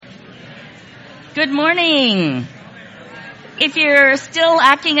Good morning. If you're still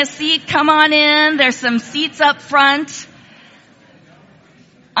lacking a seat, come on in. There's some seats up front.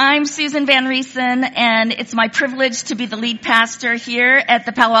 I'm Susan Van Riesen, and it's my privilege to be the lead pastor here at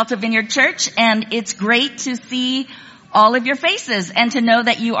the Palo Alto Vineyard Church, and it's great to see all of your faces and to know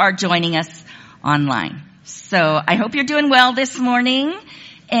that you are joining us online. So I hope you're doing well this morning,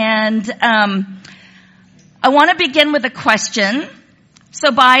 and I want to begin with a question.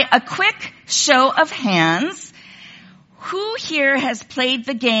 So by a quick show of hands, who here has played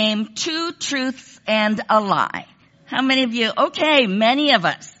the game Two Truths and a Lie? How many of you? Okay, many of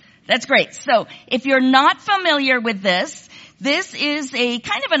us. That's great. So if you're not familiar with this is a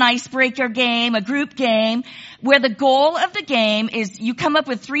kind of an icebreaker game, a group game, where the goal of the game is you come up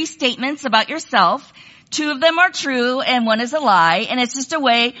with 3 statements about yourself. 2 of them are true and 1 is a lie, and it's just a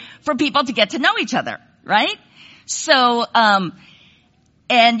way for people to get to know each other, right? So,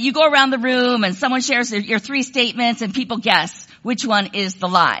 and you go around the room and someone shares your 3 statements and people guess which one is the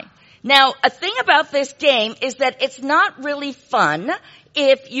lie. Now, a thing about this game is that it's not really fun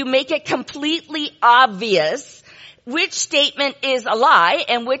if you make it completely obvious which statement is a lie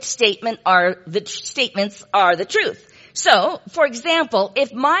and which statements are the truth. So, for example,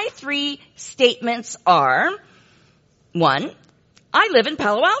 if my 3 statements are, 1, I live in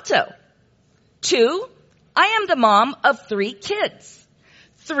Palo Alto. 2, I am the mom of 3 kids.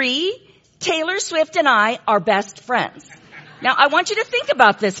 3, Taylor Swift and I are best friends. Now, I want you to think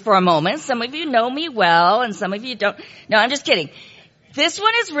about this for a moment. Some of you know me well, and some of you don't. No, I'm just kidding. This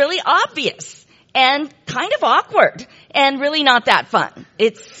one is really obvious and kind of awkward and really not that fun.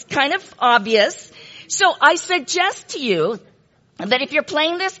 It's kind of obvious. So I suggest to you that if you're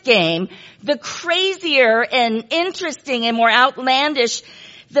playing this game, the crazier and interesting and more outlandish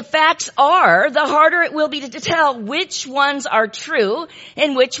the facts are, the harder it will be to tell which ones are true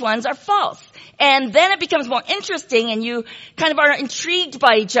and which ones are false. And then it becomes more interesting and you kind of are intrigued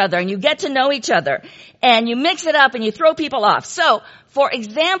by each other and you get to know each other and you mix it up and you throw people off. So, for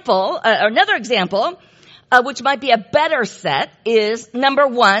example, another example, which might be a better set is number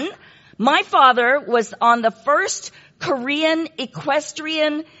 1, my father was on the first Korean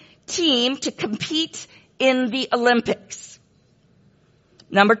equestrian team to compete in the Olympics.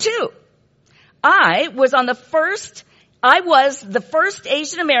 Number 2, I was the first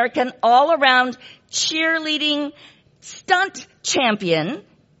Asian American all-around cheerleading stunt champion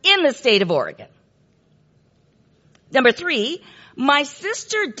in the state of Oregon. Number 3, my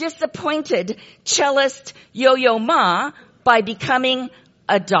sister disappointed cellist Yo-Yo Ma by becoming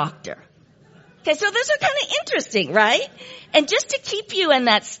a doctor. Okay, so those are kind of interesting, right? And just to keep you in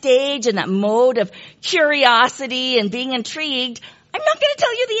that stage and that mode of curiosity and being intrigued, I'm not going to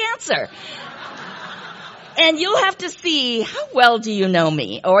tell you the answer. And you'll have to see how well do you know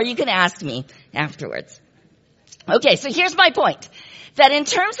me, or you can ask me afterwards. Okay, so here's my point. That in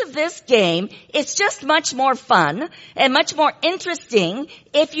terms of this game, it's just much more fun and much more interesting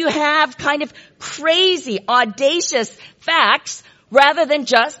if you have kind of crazy, audacious facts rather than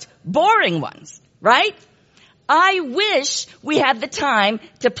just boring ones, right? I wish we had the time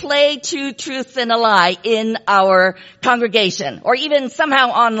to play Two Truths and a Lie in our congregation or even somehow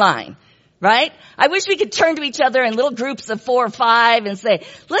online, right? I wish we could turn to each other in little groups of 4 or 5 and say,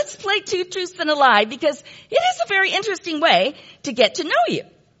 let's play Two Truths and a Lie because it is a very interesting way to get to know you.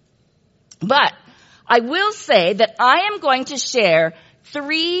 But I will say that I am going to share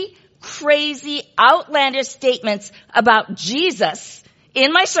 3 crazy, outlandish statements about Jesus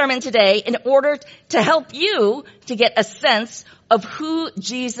in my sermon today in order to help you to get a sense of who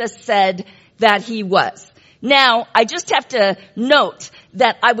Jesus said that he was. Now, I just have to note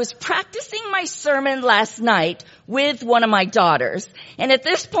that I was practicing my sermon last night with one of my daughters, and at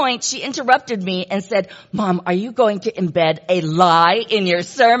this point she interrupted me and said, Mom, are you going to embed a lie in your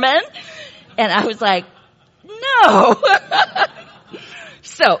sermon? And I was like, no.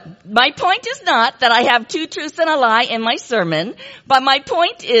 So, my point is not that I have 2 truths and a lie in my sermon, but my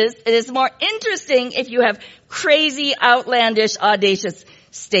point is it is more interesting if you have crazy, outlandish, audacious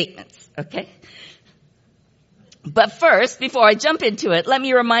statements, okay? But first, before I jump into it, let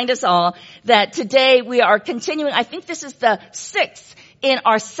me remind us all that today we are continuing, I think this is the 6th in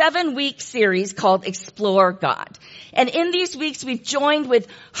our 7-week series called Explore God. And in these weeks, we've joined with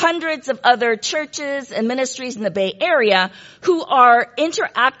hundreds of other churches and ministries in the Bay Area who are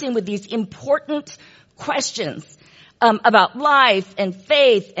interacting with these important questions about life and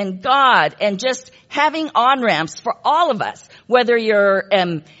faith and God and just having on-ramps for all of us, whether you're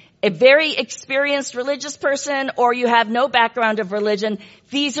a very experienced religious person or you have no background of religion.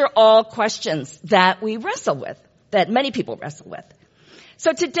 These are all questions that we wrestle with, that many people wrestle with.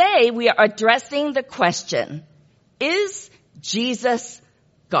 So today we are addressing the question, is Jesus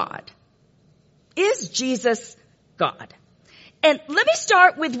God? Is Jesus God? And let me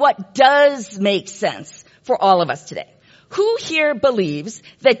start with what does make sense for all of us today. Who here believes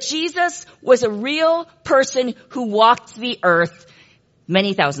that Jesus was a real person who walked the earth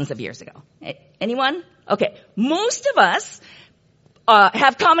many thousands of years ago? Anyone? Okay. Most of us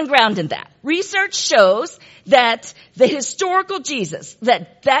have common ground in that. Research shows that the historical Jesus,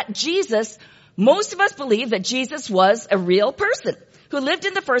 that Jesus, most of us believe that Jesus was a real person who lived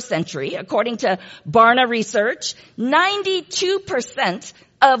in the first century. According to Barna Research, 92%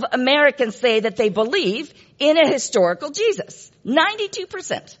 of Americans say that they believe in a historical Jesus.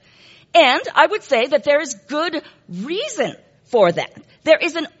 92%. And I would say that there is good reason for that. There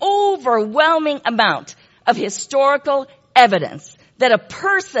is an overwhelming amount of historical evidence that a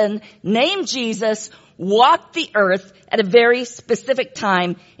person named Jesus walked the earth at a very specific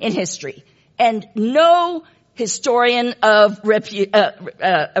time in history. And no historian a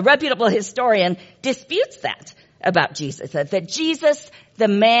reputable historian disputes that about Jesus, that Jesus, the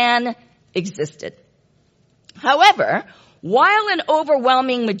man, existed. However, while an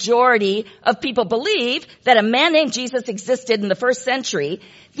overwhelming majority of people believe that a man named Jesus existed in the first century,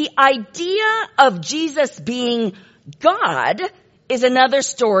 the idea of Jesus being God is another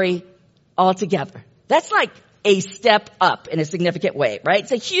story altogether. That's like a step up in a significant way, right?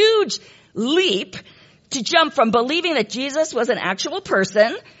 It's a huge leap to jump from believing that Jesus was an actual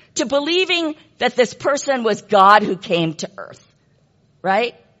person to believing that this person was God who came to earth,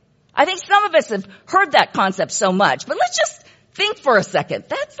 right? I think some of us have heard that concept so much, but let's just think for a second.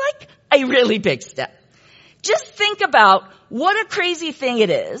 That's like a really big step. Just think about what a crazy thing it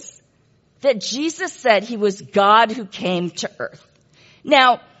is that Jesus said he was God who came to earth.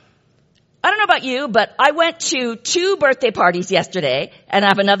 Now, I don't know about you, but I went to 2 birthday parties yesterday, and I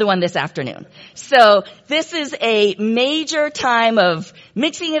have another one this afternoon. So this is a major time of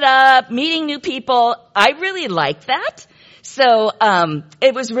mixing it up, meeting new people. I really like that. So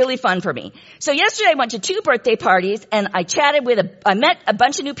it was really fun for me. So yesterday I went to 2 birthday parties, and I chatted I met a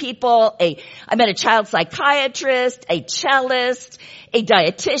bunch of new people. I met a child psychiatrist, a cellist, a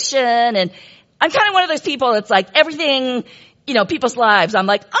dietitian, and I'm kind of one of those people that's like everything, people's lives. I'm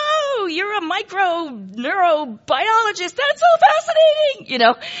like, oh, you're a micro neurobiologist. That's so fascinating.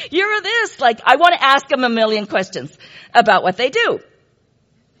 You're this. Like, I want to ask them a million questions about what they do.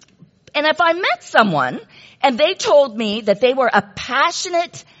 And if I met someone and they told me that they were a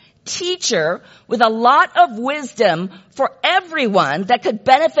passionate teacher with a lot of wisdom for everyone that could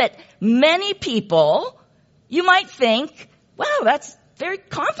benefit many people, you might think, wow, that's very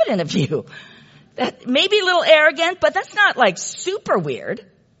confident of you. That may be a little arrogant, but that's not like super weird,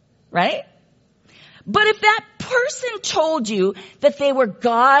 right? But if that person told you that they were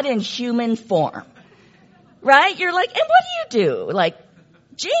God in human form, right? You're like, and what do you do? Like,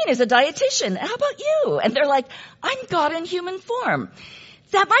 Jane is a dietitian. How about you? And they're like, I'm God in human form.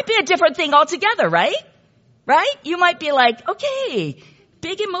 That might be a different thing altogether, right? Right? You might be like, okay,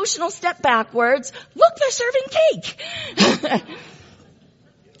 big emotional step backwards. Look, they're serving cake.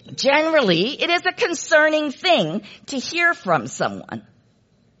 Generally, it is a concerning thing to hear from someone.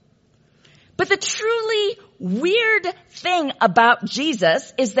 But the truly weird thing about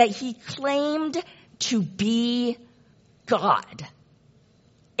Jesus is that he claimed to be God.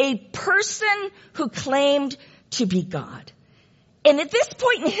 A person who claimed to be God. And at this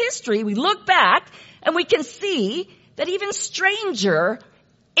point in history, we look back and we can see that even stranger,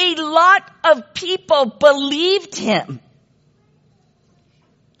 a lot of people believed him.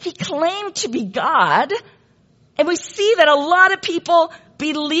 He claimed to be God, and we see that a lot of people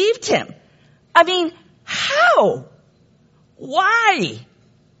believed him. I mean, how? Why?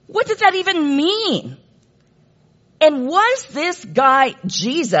 What does that even mean? And was this guy,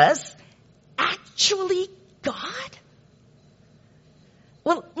 Jesus, actually God?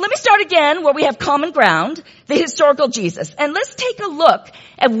 Well, let me start again where we have common ground, the historical Jesus. And let's take a look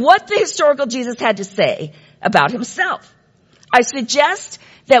at what the historical Jesus had to say about himself. I suggest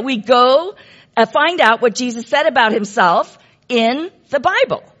that we go find out what Jesus said about himself in the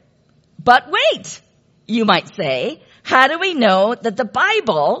Bible. But wait, you might say, how do we know that the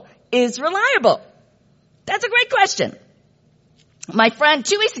Bible is reliable? That's a great question.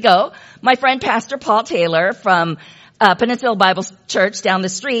 2 weeks ago, my friend Pastor Paul Taylor from Peninsula Bible Church down the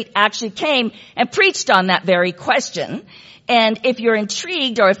street actually came and preached on that very question. And if you're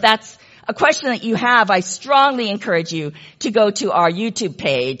intrigued, or if that's a question that you have, I strongly encourage you to go to our YouTube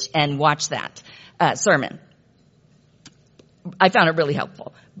page and watch that sermon. I found it really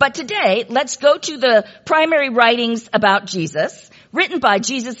helpful. But today, let's go to the primary writings about Jesus, written by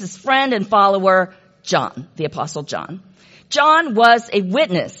Jesus' friend and follower, John, the Apostle John. John was a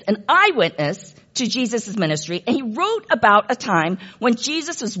witness, an eyewitness to Jesus' ministry, and he wrote about a time when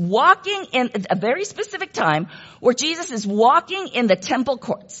Jesus was walking in a very specific time where Jesus is walking in the temple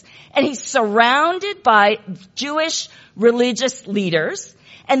courts, and he's surrounded by Jewish religious leaders,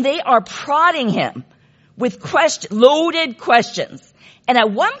 and they are prodding him with loaded questions. And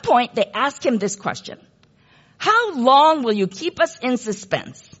at one point, they ask him this question: how long will you keep us in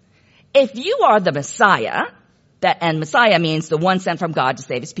suspense? If you are the Messiah, and Messiah means the one sent from God to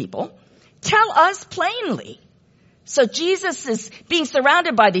save his people, tell us plainly. So Jesus is being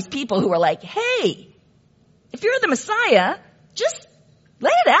surrounded by these people who are like, hey, if you're the Messiah, just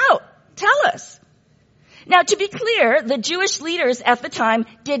let it out. Tell us. Now, to be clear, the Jewish leaders at the time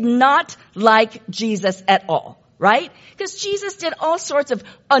did not like Jesus at all, right? Because Jesus did all sorts of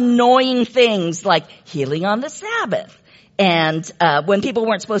annoying things like healing on the Sabbath and when people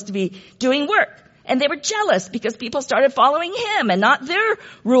weren't supposed to be doing work. And they were jealous because people started following him and not their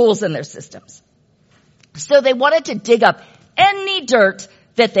rules and their systems. So they wanted to dig up any dirt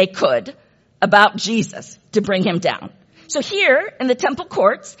that they could about Jesus to bring him down. So here in the temple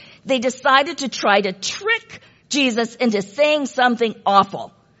courts, they decided to try to trick Jesus into saying something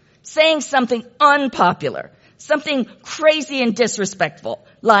awful, saying something unpopular, something crazy and disrespectful,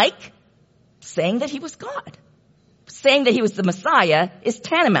 like saying that he was God. Saying that he was the Messiah is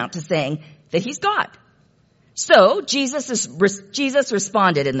tantamount to saying that he's God. So Jesus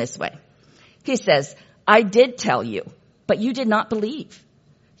responded in this way. He says, I did tell you, but you did not believe.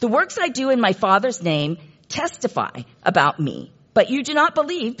 The works I do in my Father's name testify about me, but you do not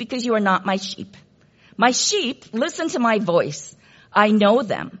believe because you are not my sheep. My sheep listen to my voice. I know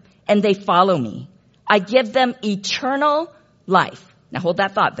them and they follow me. I give them eternal life. Now hold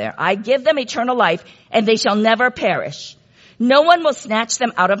that thought there. I give them eternal life and they shall never perish. No one will snatch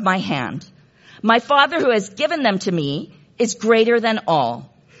them out of my hand. My Father who has given them to me is greater than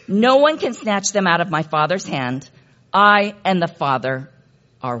all. No one can snatch them out of my Father's hand. I and the Father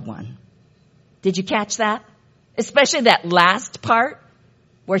are one. Did you catch that? Especially that last part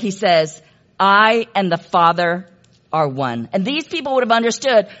where he says, I and the Father are one. And these people would have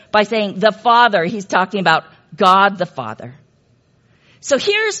understood by saying the Father, he's talking about God the Father. So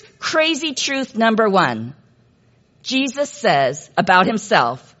here's crazy truth number one. Jesus says about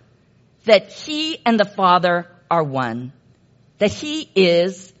himself that he and the Father are one, that he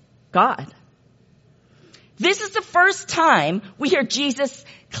is God. This is the first time we hear Jesus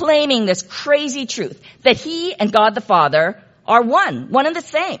claiming this crazy truth, that he and God the Father are one and the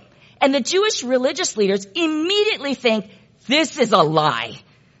same. And the Jewish religious leaders immediately think this is a lie.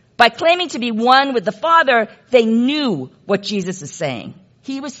 By claiming to be one with the Father, they knew what Jesus is saying.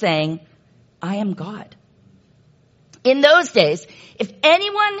 He was saying, I am God. In those days, if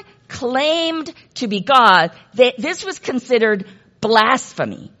anyone claimed to be God, this was considered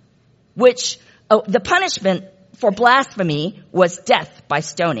blasphemy, which the punishment for blasphemy was death by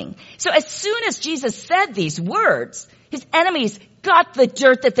stoning. So as soon as Jesus said these words, his enemies got the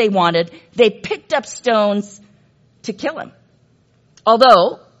dirt that they wanted. They picked up stones to kill him.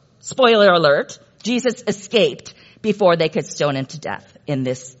 Although, spoiler alert, Jesus escaped before they could stone him to death in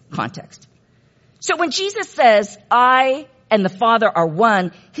this context. So when Jesus says, I and the Father are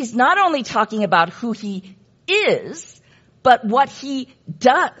one, he's not only talking about who he is, but what he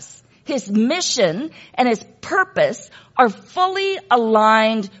does. His mission and his purpose are fully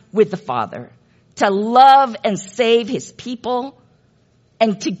aligned with the Father, to love and save his people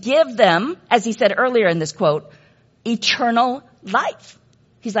and to give them, as he said earlier in this quote, eternal life.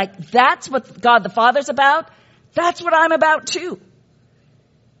 He's like, that's what God the Father's about. That's what I'm about too.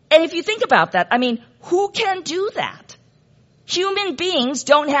 And if you think about that, I mean, who can do that? Human beings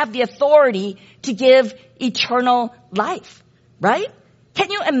don't have the authority to give eternal life, right? Can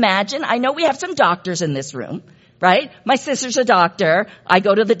you imagine? I know we have some doctors in this room, right? My sister's a doctor. I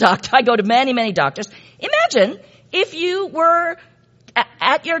go to the doctor. I go to many, many doctors. Imagine if you were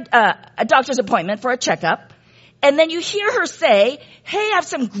at your a doctor's appointment for a checkup, and then you hear her say, hey, I have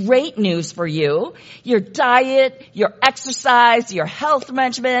some great news for you. Your diet, your exercise, your health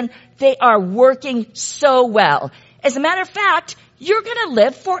regimen, they are working so well. As a matter of fact, you're going to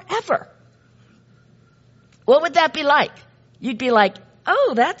live forever. What would that be like? You'd be like,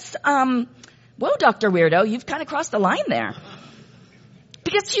 oh, that's, whoa, Dr. Weirdo, you've kind of crossed the line there.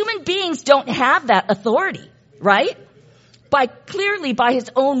 Because human beings don't have that authority, right? Clearly by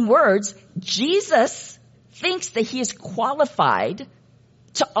his own words, Jesus thinks that he is qualified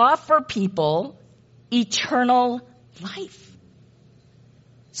to offer people eternal life.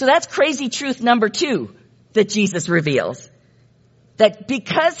 So that's crazy truth number 2 that Jesus reveals. that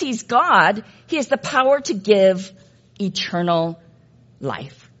because he's God, he has the power to give eternal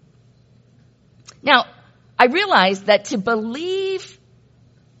life. Now, I realize that to believe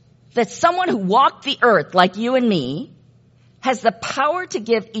that someone who walked the earth like you and me has the power to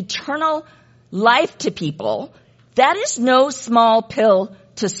give eternal life to people, that is no small pill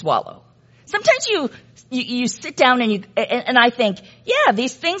to swallow. Sometimes you sit down and I think, yeah,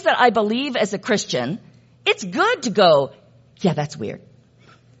 these things that I believe as a Christian, it's good to go, yeah, that's weird.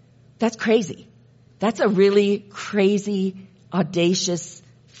 That's crazy. That's a really crazy, audacious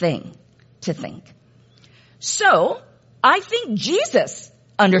thing to think. So, I think Jesus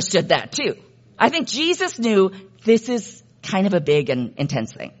understood that too. I think Jesus knew this is kind of a big and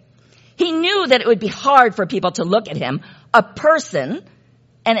intense thing. He knew that it would be hard for people to look at him, a person,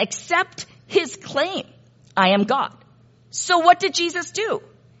 and accept his claim, I am God. So what did Jesus do?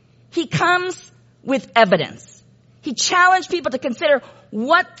 He comes with evidence. He challenged people to consider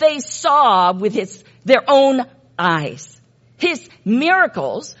what they saw with their own eyes. His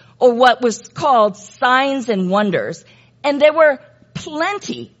miracles, or what was called signs and wonders, and there were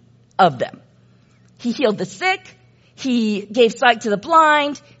plenty of them. He healed the sick. He gave sight to the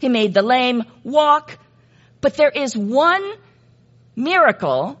blind. He made the lame walk. But there is one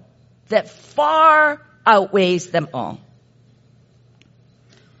miracle that far outweighs them all.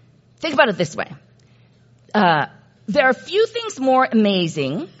 Think about it this way. There are few things more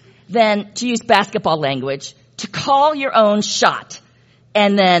amazing than, to use basketball language, to call your own shot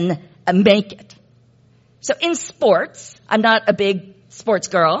and then make it. So in sports, I'm not a big sports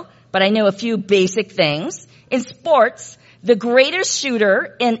girl, but I know a few basic things. In sports, the greatest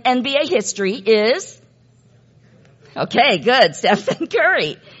shooter in NBA history is, okay, good, Stephen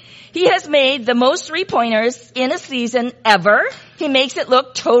Curry. He has made the most three-pointers in a season ever. He makes it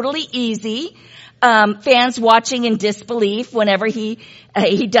look totally easy. Fans watching in disbelief whenever he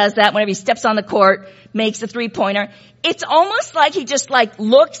does that, whenever he steps on the court, makes a three-pointer. It's almost like he just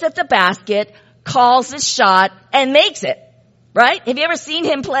looks at the basket, calls his shot, and makes it. Right? Have you ever seen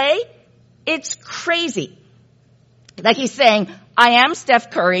him play? It's crazy. Like he's saying, I am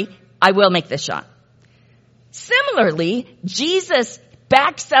Steph Curry, I will make this shot. Similarly, Jesus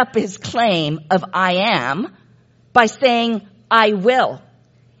backs up his claim of I am by saying, I will.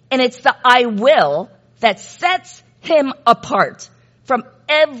 And it's the I will that sets him apart from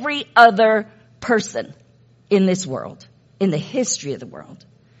every other person in this world, in the history of the world.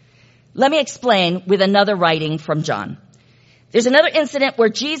 Let me explain with another writing from John. There's another incident where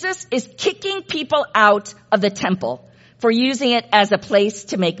Jesus is kicking people out of the temple for using it as a place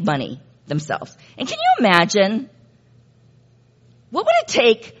to make money themselves. And can you imagine, what would it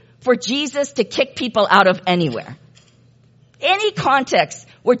take for Jesus to kick people out of anywhere? Any context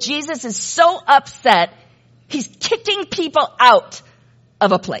where Jesus is so upset, he's kicking people out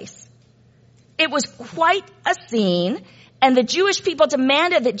of a place. It was quite a scene, and the Jewish people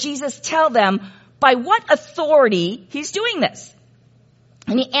demanded that Jesus tell them by what authority he's doing this.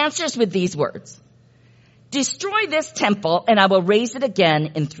 And he answers with these words, destroy this temple and I will raise it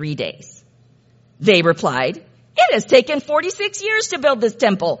again in 3 days. They replied, it has taken 46 years to build this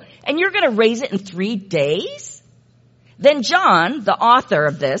temple and you're going to raise it in 3 days? Then John, the author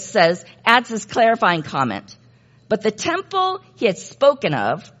of this, adds this clarifying comment. But the temple he had spoken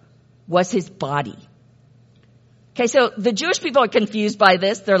of was his body. Okay, so the Jewish people are confused by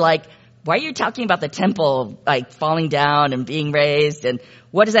this. They're like, why are you talking about the temple falling down and being raised? And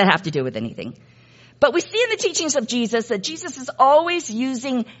what does that have to do with anything? But we see in the teachings of Jesus that Jesus is always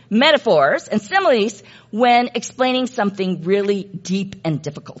using metaphors and similes when explaining something really deep and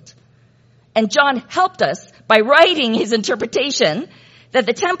difficult. And John helped us by writing his interpretation that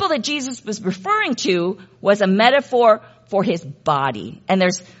the temple that Jesus was referring to was a metaphor for his body. And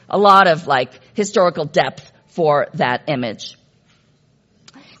there's a lot of historical depth for that image.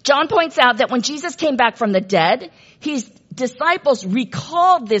 John points out that when Jesus came back from the dead, his disciples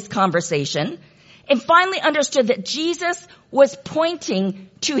recalled this conversation and finally understood that Jesus was pointing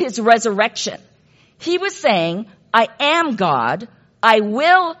to his resurrection. He was saying, I am God, I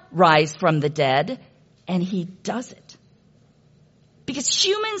will rise from the dead, and he does it. Because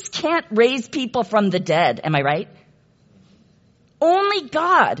humans can't raise people from the dead, am I right? Only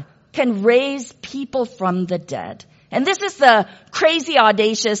God can raise people from the dead. And this is the crazy,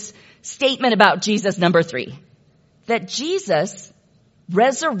 audacious statement about Jesus, number 3. That Jesus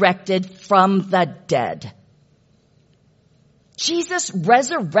resurrected from the dead. Jesus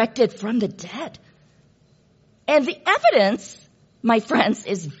resurrected from the dead. And the evidence, my friends,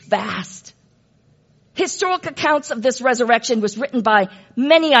 is vast. Historical accounts of this resurrection was written by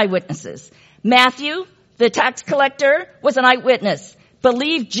many eyewitnesses. Matthew, the tax collector, was an eyewitness,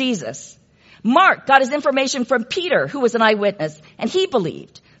 believed Jesus. Mark got his information from Peter, who was an eyewitness, and he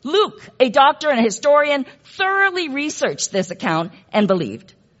believed. Luke, a doctor and a historian, thoroughly researched this account and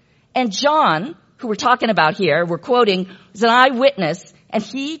believed. And John, who we're talking about here, we're quoting, was an eyewitness, and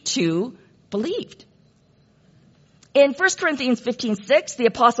he too believed. In 1 Corinthians 15:6, the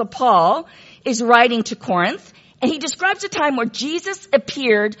Apostle Paul is writing to Corinth, and he describes a time where Jesus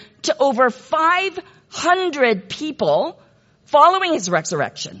appeared to over 500 people following his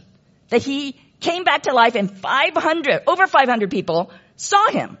resurrection. That he came back to life and over 500 people saw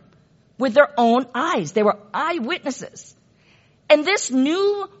him with their own eyes. They were eyewitnesses. And this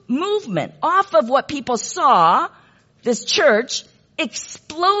new movement off of what people saw, this church,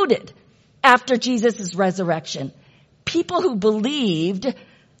 exploded after Jesus' resurrection. People who believed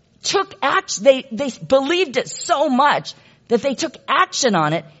took action. They believed it so much that they took action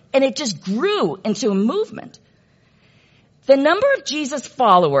on it, and it just grew into a movement. The number of Jesus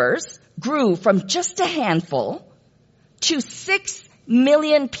followers grew from just a handful to 6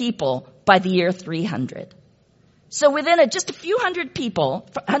 million people by the year 300. So within just a few hundred people,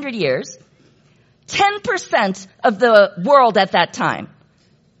 100 years, 10% of the world at that time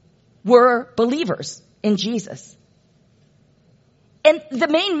were believers in Jesus. And the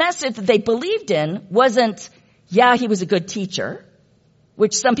main message that they believed in wasn't, yeah, he was a good teacher,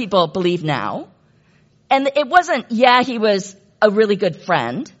 which some people believe now. And it wasn't, yeah, he was a really good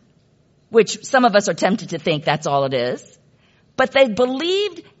friend, which some of us are tempted to think that's all it is. But they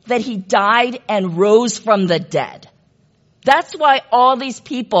believed that he died and rose from the dead. That's why all these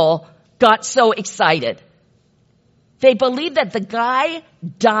people got so excited. They believed that the guy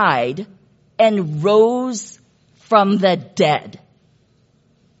died and rose from the dead.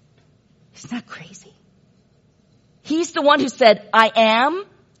 Isn't that crazy? He's the one who said, I am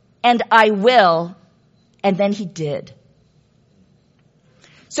and I will, and then he did.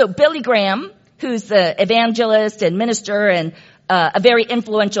 So Billy Graham, who's the evangelist and minister and a very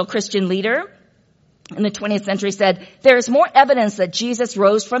influential Christian leader in the 20th century, said, there is more evidence that Jesus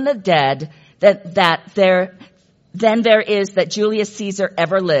rose from the dead than there is that Julius Caesar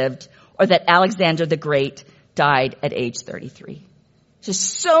ever lived or that Alexander the Great died at age 33. There's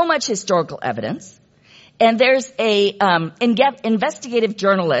so much historical evidence. And there's a investigative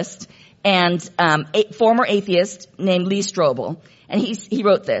journalist and former atheist named Lee Strobel. And he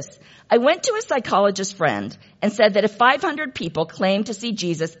wrote this. I went to a psychologist friend and said that if 500 people claimed to see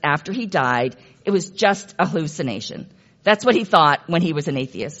Jesus after he died, it was just a hallucination. That's what he thought when he was an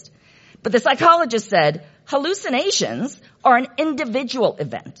atheist. But the psychologist said, hallucinations are an individual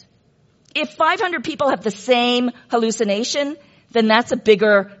event. If 500 people have the same hallucination, then that's a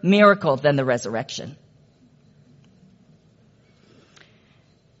bigger miracle than the resurrection.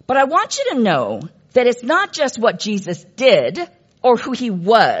 But I want you to know that it's not just what Jesus did or who he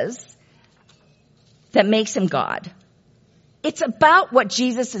was that makes him God. It's about what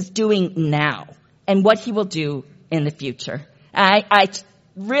Jesus is doing now and what he will do in the future. I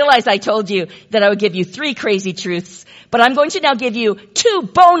realize I told you that I would give you 3 crazy truths, but I'm going to now give you 2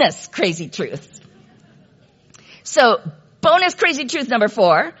 bonus crazy truths. So, bonus crazy truth number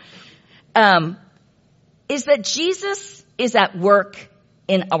 4 is that Jesus is at work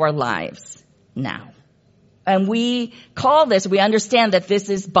in our lives now. And we understand that this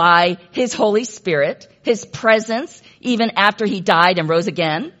is by his Holy Spirit, his presence, even after he died and rose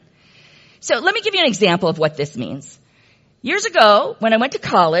again. So let me give you an example of what this means. Years ago, when I went to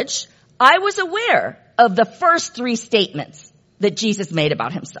college, I was aware of the first 3 statements that Jesus made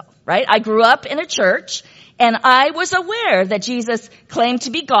about himself, right? I grew up in a church, and I was aware that Jesus claimed to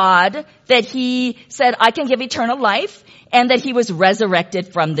be God, that he said, I can give eternal life, and that he was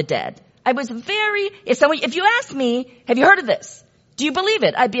resurrected from the dead. I was if you ask me, have you heard of this? Do you believe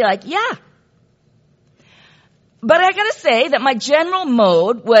it? I'd be like, yeah. But I gotta say that my general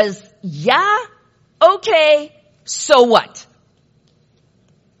mode was, yeah, okay, so what?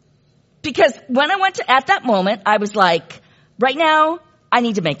 Because when I went at that moment, I was like, right now, I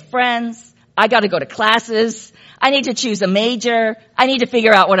need to make friends. I gotta go to classes. I need to choose a major. I need to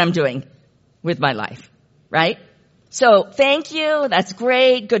figure out what I'm doing with my life, right? So thank you. That's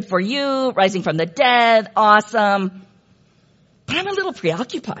great. Good for you. Rising from the dead. Awesome. But I'm a little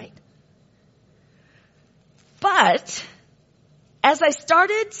preoccupied. But as I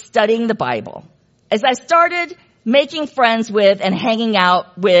started studying the Bible, as I started making friends with and hanging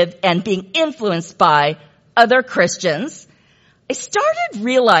out with and being influenced by other Christians, I started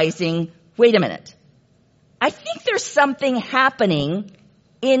realizing, wait a minute. I think there's something happening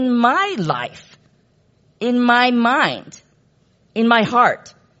in my life, in my mind, in my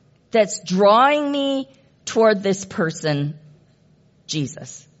heart, that's drawing me toward this person,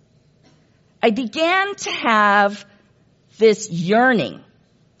 Jesus. I began to have this yearning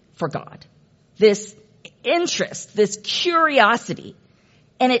for God, this interest, this curiosity.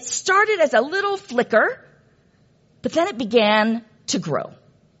 And it started as a little flicker, but then it began to grow.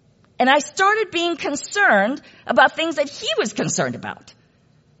 And I started being concerned about things that he was concerned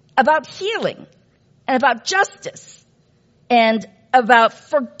about healing and about justice and about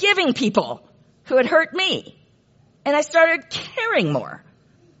forgiving people who had hurt me. And I started caring more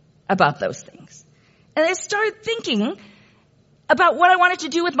about those things. And I started thinking about what I wanted to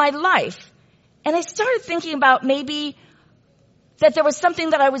do with my life. And I started thinking about maybe that there was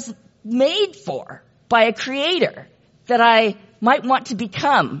something that I was made for by a creator that I might want to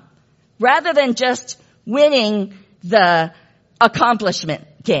become, rather than just winning the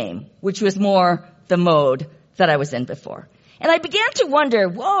accomplishment game, which was more the mode that I was in before. And I began to wonder,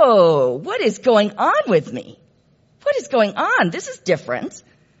 whoa, what is going on with me? What is going on? This is different.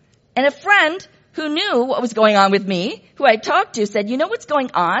 And a friend who knew what was going on with me, who I talked to, said, you know what's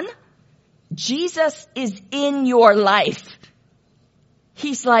going on? Jesus is in your life.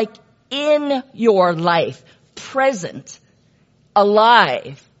 He's like in your life, present,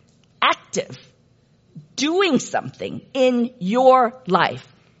 alive, active, doing something in your life,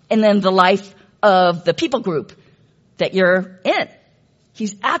 and then the life of the people group that you're in.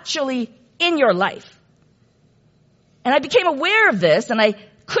 He's actually in your life. And I became aware of this, and I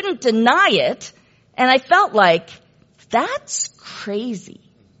couldn't deny it, and I felt like, that's crazy,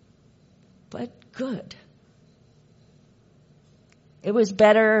 but good. It was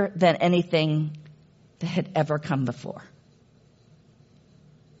better than anything that had ever come before.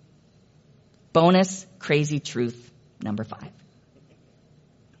 Bonus crazy truth number 5.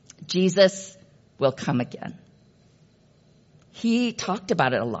 Jesus will come again. He talked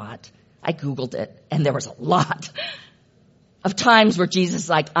about it a lot. I Googled it, and there was a lot of times where Jesus is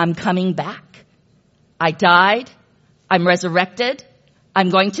like, I'm coming back. I died. I'm resurrected. I'm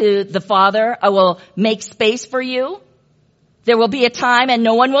going to the Father. I will make space for you. There will be a time, and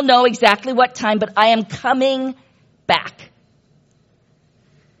no one will know exactly what time, but I am coming back.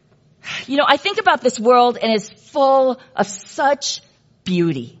 You know, I think about this world, and it's full of such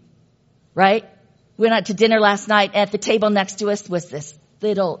beauty, right? We went out to dinner last night, and at the table next to us was this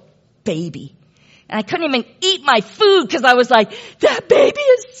little baby. And I couldn't even eat my food because I was like, that baby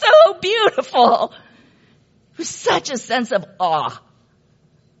is so beautiful. It was such a sense of awe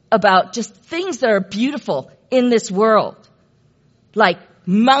about just things that are beautiful in this world. Like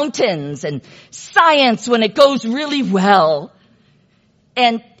mountains and science when it goes really well.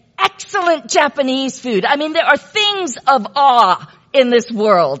 And excellent Japanese food. I mean, there are things of awe in this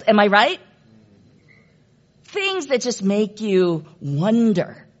world. Am I right? Things that just make you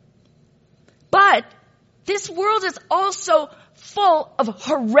wonder. But this world is also full of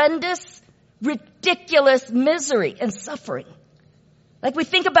horrendous, ridiculous misery and suffering. Like we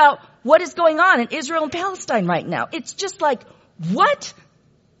think about what is going on in Israel and Palestine right now. It's just like, what?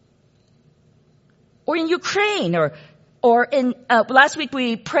 Or in Ukraine, or in, last week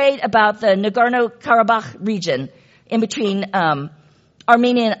we prayed about the Nagorno-Karabakh region in between,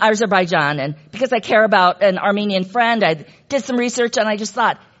 Armenia and Azerbaijan. And because I care about an Armenian friend, I did some research and I just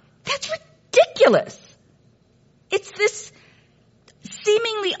thought, that's ridiculous. It's this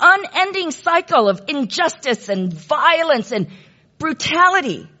seemingly unending cycle of injustice and violence and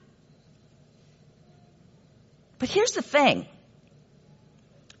brutality. But here's the thing.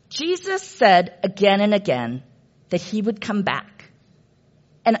 Jesus said again and again that he would come back.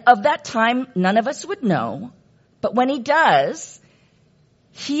 And of that time, none of us would know. But when he does,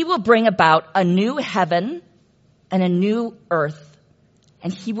 he will bring about a new heaven and a new earth.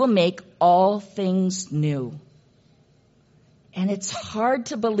 And he will make all things new. And it's hard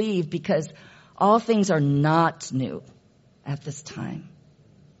to believe because all things are not new at this time.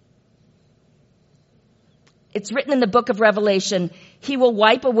 It's written in the book of Revelation, he will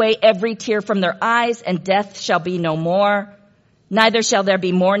wipe away every tear from their eyes, and death shall be no more. Neither shall there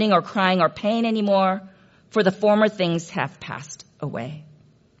be mourning or crying or pain anymore, for the former things have passed away.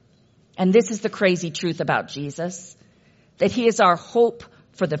 And this is the crazy truth about Jesus, that he is our hope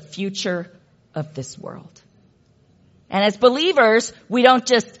for the future of this world. And as believers, we don't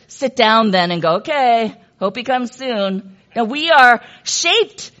just sit down then and go, okay, hope he comes soon. No, we are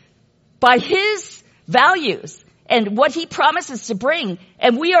shaped by his values and what he promises to bring.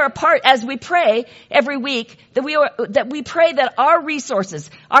 And we are a part, as we pray every week, that we pray that our resources,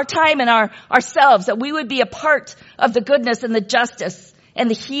 our time and ourselves, that we would be a part of the goodness and the justice and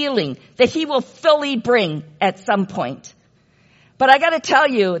the healing that he will fully bring at some point. But I gotta tell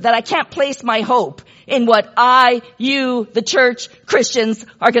you that I can't place my hope in what you, the church, Christians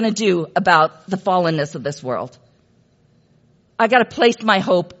are gonna do about the fallenness of this world. I gotta place my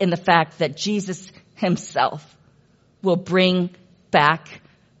hope in the fact that Jesus himself will bring back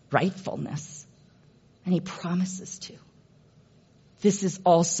rightfulness. And he promises to. This is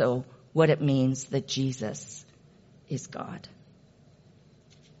also what it means that Jesus is God.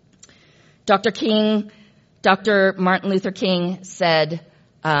 Dr. Martin Luther King said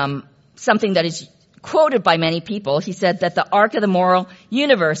something that is quoted by many people. He said that the arc of the moral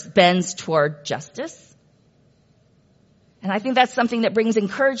universe bends toward justice. And I think that's something that brings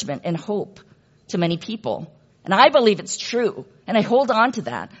encouragement and hope to many people. And I believe it's true. And I hold on to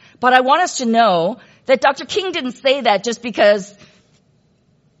that. But I want us to know that Dr. King didn't say that just because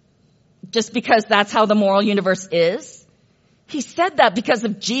that's how the moral universe is. He said that because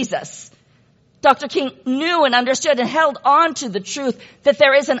of Jesus. Dr. King knew and understood and held on to the truth that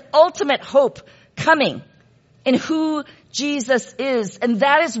there is an ultimate hope coming in who Jesus is. And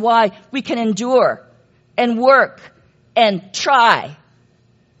that is why we can endure and work and try.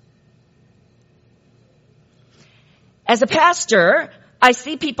 As a pastor, I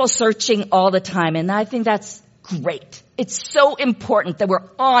see people searching all the time, and I think that's great. It's so important that we're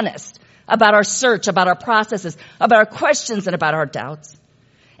honest about our search, about our processes, about our questions, and about our doubts.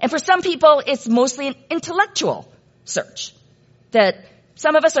 And for some people, it's mostly an intellectual search. That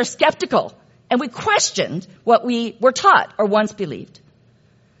some of us are skeptical, and we questioned what we were taught or once believed.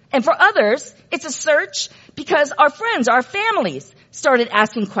 And for others, it's a search because our friends, our families started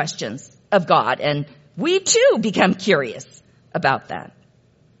asking questions of God, and we too become curious about that.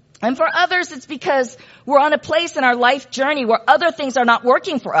 And for others, it's because we're on a place in our life journey where other things are not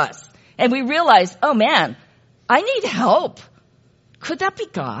working for us. And we realize, oh man, I need help. Could that be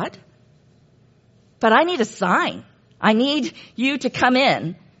God? But I need a sign. I need you to come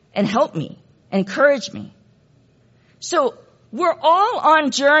in and help me, encourage me. So we're all on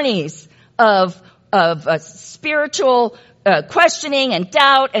journeys of spiritual questioning and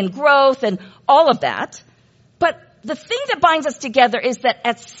doubt and growth and all of that. But the thing that binds us together is that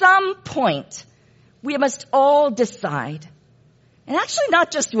at some point, we must all decide. And actually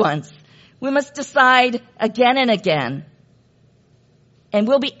not just once. We must decide again and again. And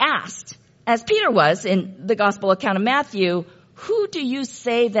we'll be asked, as Peter was in the gospel account of Matthew, who do you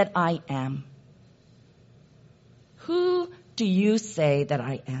say that I am? Who do you say that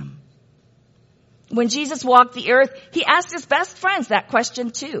I am? When Jesus walked the earth, he asked his best friends that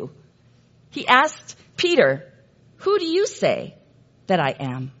question too. He asked Peter, who do you say that I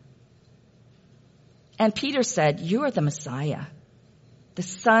am? And Peter said, you are the Messiah, the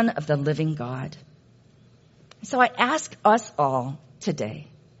Son of the living God. So I ask us all today,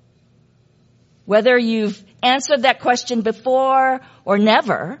 whether you've answered that question before or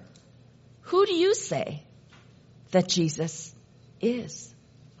never, who do you say that Jesus is?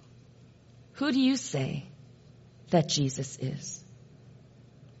 Who do you say that Jesus is?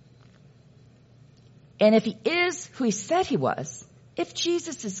 And if he is who he said he was, if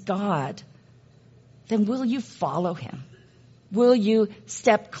Jesus is God, then will you follow him? Will you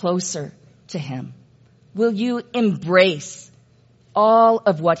step closer to him? Will you embrace all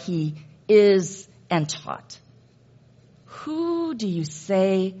of what he is and taught? Who do you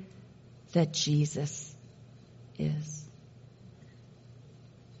say that Jesus is?